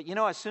 But you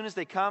know, as soon as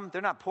they come,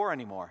 they're not poor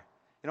anymore.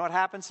 You know what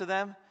happens to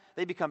them?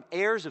 They become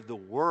heirs of the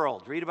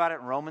world. Read about it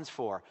in Romans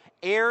 4.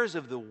 Heirs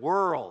of the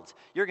world.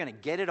 You're going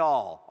to get it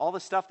all. All the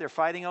stuff they're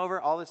fighting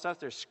over, all the stuff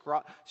they're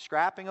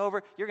scrapping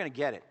over, you're going to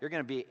get it. You're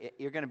going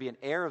to be an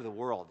heir of the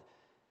world.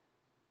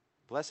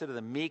 Blessed are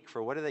the meek,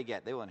 for what do they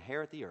get? They will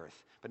inherit the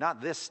earth. But not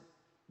this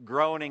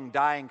groaning,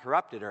 dying,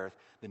 corrupted earth,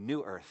 the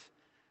new earth,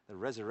 the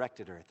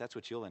resurrected earth. That's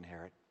what you'll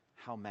inherit.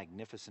 How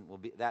magnificent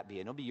will that be?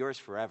 And it'll be yours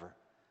forever.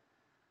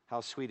 How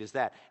sweet is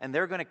that? And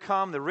they're going to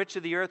come, the rich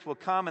of the earth will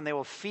come, and they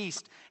will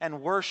feast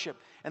and worship.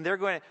 And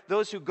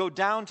those who go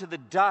down to the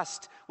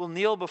dust will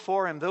kneel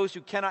before him, those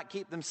who cannot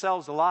keep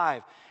themselves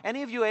alive.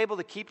 Any of you able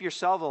to keep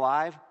yourself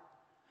alive?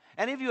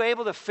 Any of you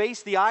able to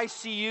face the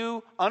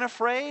ICU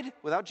unafraid?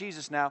 Without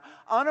Jesus now.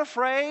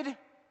 Unafraid?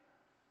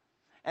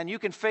 And you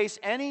can face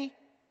any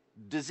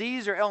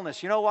disease or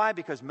illness. You know why?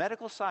 Because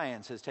medical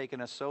science has taken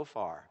us so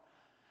far.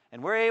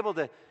 And we're able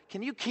to,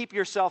 can you keep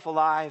yourself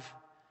alive?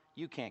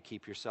 You can't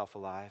keep yourself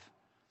alive.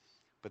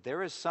 But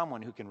there is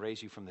someone who can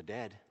raise you from the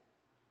dead.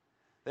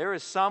 There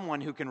is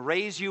someone who can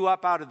raise you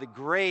up out of the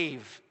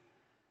grave.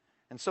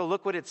 And so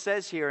look what it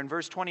says here in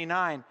verse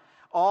 29.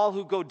 All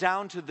who go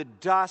down to the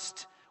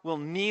dust will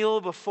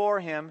kneel before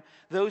him,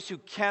 those who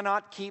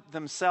cannot keep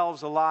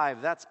themselves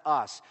alive. That's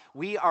us.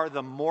 We are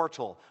the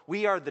mortal.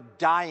 We are the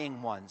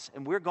dying ones,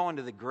 and we're going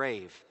to the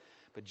grave.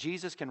 But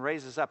Jesus can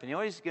raise us up. And you know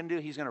what he's going to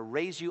do? He's going to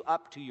raise you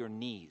up to your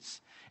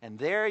knees. And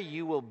there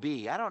you will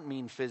be. I don't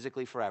mean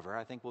physically forever.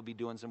 I think we'll be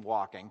doing some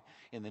walking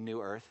in the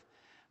new earth.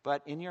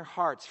 But in your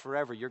hearts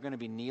forever, you're going to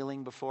be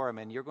kneeling before him.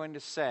 And you're going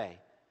to say,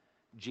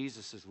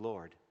 Jesus is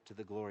Lord, to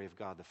the glory of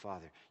God the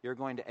Father.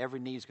 Every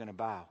knee is going to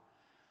bow.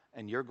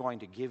 And you're going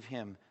to give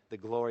him the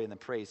glory and the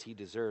praise he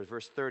deserves.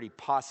 Verse 30,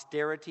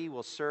 posterity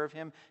will serve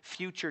him.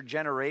 Future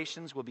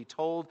generations will be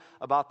told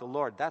about the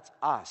Lord. That's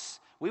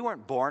us. We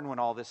weren't born when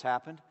all this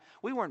happened.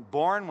 We weren't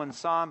born when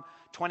Psalm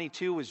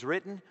 22 was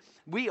written.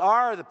 We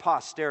are the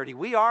posterity.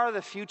 We are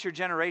the future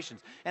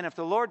generations. And if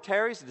the Lord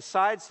tarries and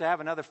decides to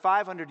have another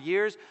 500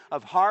 years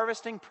of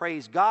harvesting,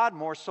 praise God,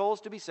 more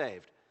souls to be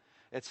saved.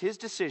 It's his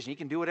decision. He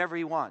can do whatever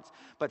he wants.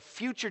 But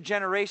future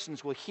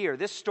generations will hear.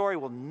 This story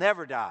will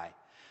never die.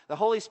 The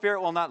Holy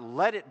Spirit will not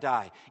let it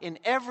die. In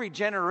every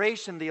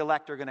generation, the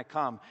elect are going to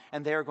come,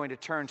 and they are going to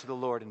turn to the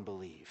Lord and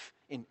believe.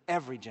 In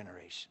every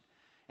generation.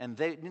 And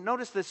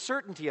notice the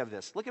certainty of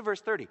this. Look at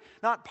verse 30.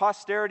 Not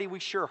posterity, we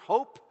sure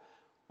hope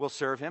will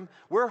serve him.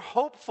 We're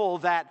hopeful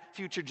that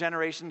future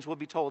generations will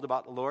be told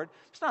about the Lord.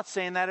 It's not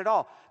saying that at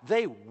all.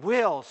 They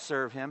will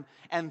serve him,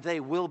 and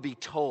they will be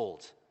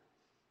told.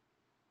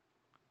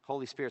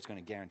 Holy Spirit's going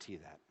to guarantee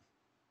that.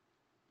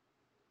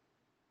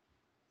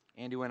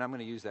 Andy, when I'm going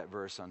to use that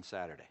verse on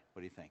Saturday. What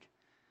do you think?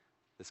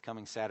 This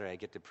coming Saturday, I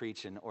get to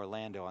preach in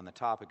Orlando on the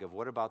topic of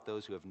what about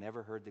those who have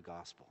never heard the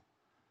gospel?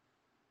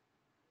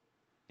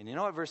 And you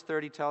know what verse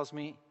 30 tells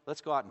me?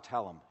 Let's go out and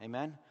tell them.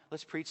 Amen?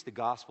 Let's preach the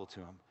gospel to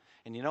them.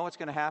 And you know what's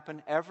going to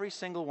happen? Every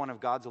single one of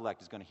God's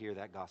elect is going to hear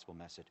that gospel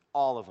message.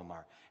 All of them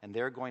are. And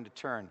they're going to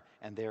turn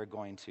and they're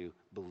going to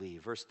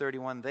believe. Verse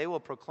 31, they will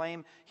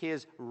proclaim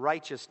his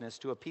righteousness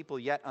to a people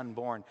yet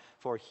unborn,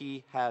 for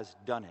he has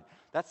done it.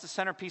 That's the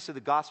centerpiece of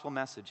the gospel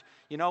message.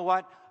 You know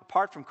what?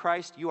 Apart from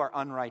Christ, you are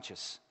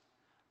unrighteous.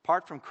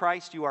 Apart from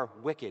Christ, you are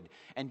wicked,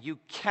 and you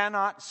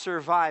cannot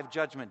survive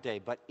Judgment Day.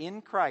 But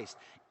in Christ,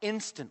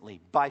 instantly,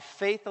 by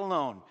faith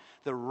alone,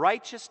 the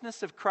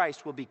righteousness of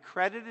Christ will be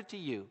credited to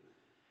you,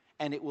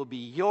 and it will be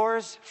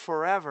yours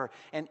forever.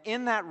 And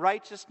in that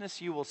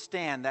righteousness you will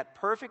stand. That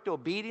perfect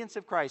obedience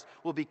of Christ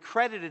will be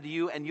credited to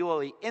you, and you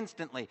will be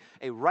instantly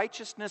a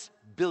righteousness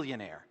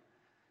billionaire.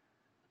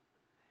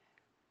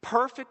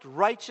 Perfect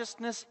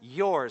righteousness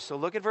yours. So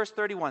look at verse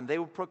 31. They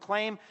will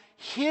proclaim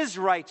His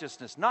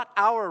righteousness, not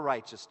our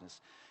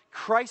righteousness.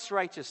 Christ's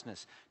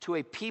righteousness to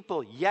a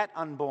people yet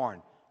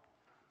unborn,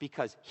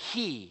 because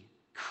He,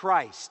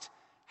 Christ,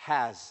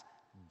 has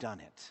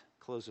done it.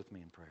 Close with me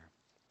in prayer.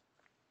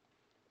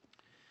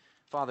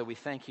 Father, we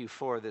thank you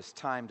for this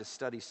time to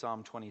study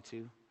Psalm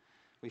 22.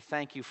 We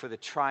thank you for the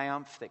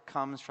triumph that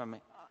comes from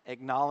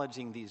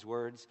acknowledging these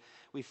words.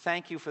 We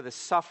thank you for the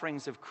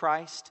sufferings of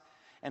Christ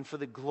and for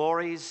the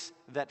glories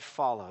that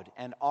followed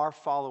and are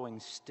following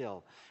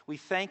still. We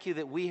thank you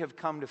that we have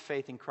come to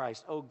faith in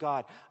Christ. Oh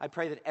God, I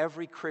pray that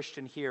every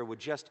Christian here would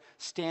just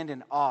stand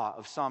in awe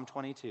of Psalm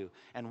 22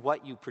 and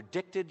what you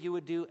predicted you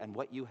would do and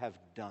what you have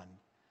done.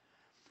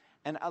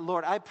 And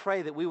Lord, I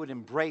pray that we would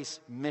embrace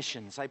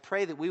missions. I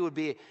pray that we would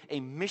be a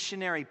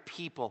missionary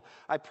people.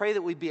 I pray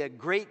that we'd be a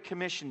Great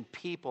Commission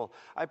people.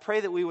 I pray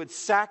that we would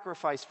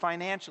sacrifice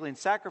financially and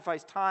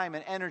sacrifice time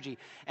and energy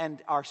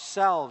and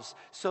ourselves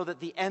so that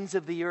the ends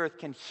of the earth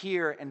can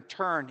hear and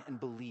turn and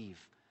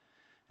believe.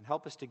 And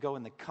help us to go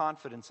in the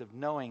confidence of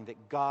knowing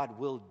that God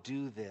will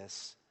do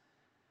this.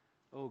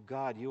 Oh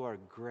God, you are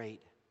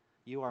great.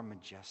 You are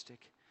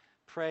majestic.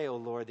 Pray, O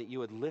Lord, that you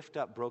would lift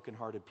up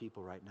brokenhearted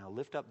people right now.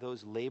 Lift up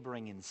those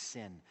laboring in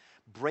sin.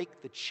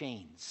 Break the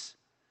chains.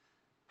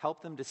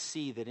 Help them to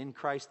see that in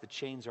Christ the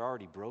chains are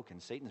already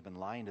broken. Satan's been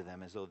lying to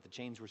them as though the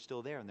chains were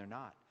still there, and they're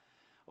not.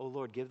 Oh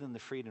Lord, give them the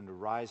freedom to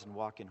rise and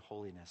walk in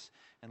holiness.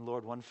 And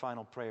Lord, one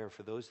final prayer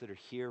for those that are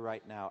here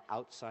right now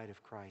outside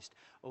of Christ.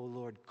 Oh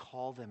Lord,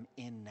 call them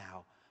in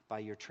now by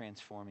your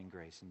transforming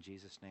grace. In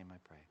Jesus' name I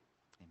pray.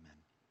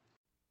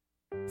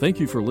 Amen. Thank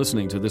you for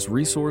listening to this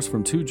resource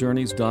from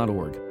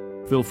twojourneys.org.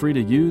 Feel free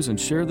to use and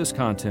share this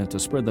content to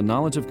spread the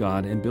knowledge of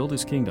God and build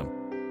His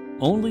kingdom.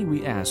 Only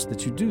we ask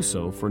that you do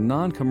so for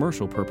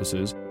non-commercial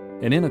purposes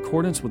and in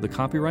accordance with the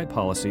copyright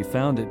policy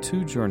found at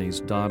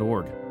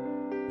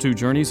twojourneys.org. Two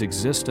Journeys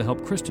exists to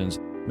help Christians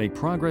make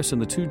progress in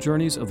the two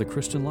journeys of the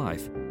Christian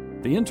life,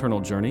 the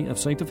internal journey of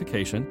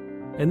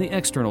sanctification and the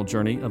external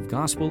journey of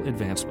gospel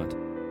advancement.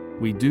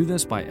 We do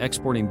this by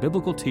exporting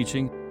biblical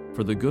teaching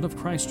for the good of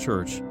Christ's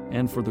church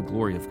and for the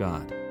glory of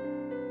God.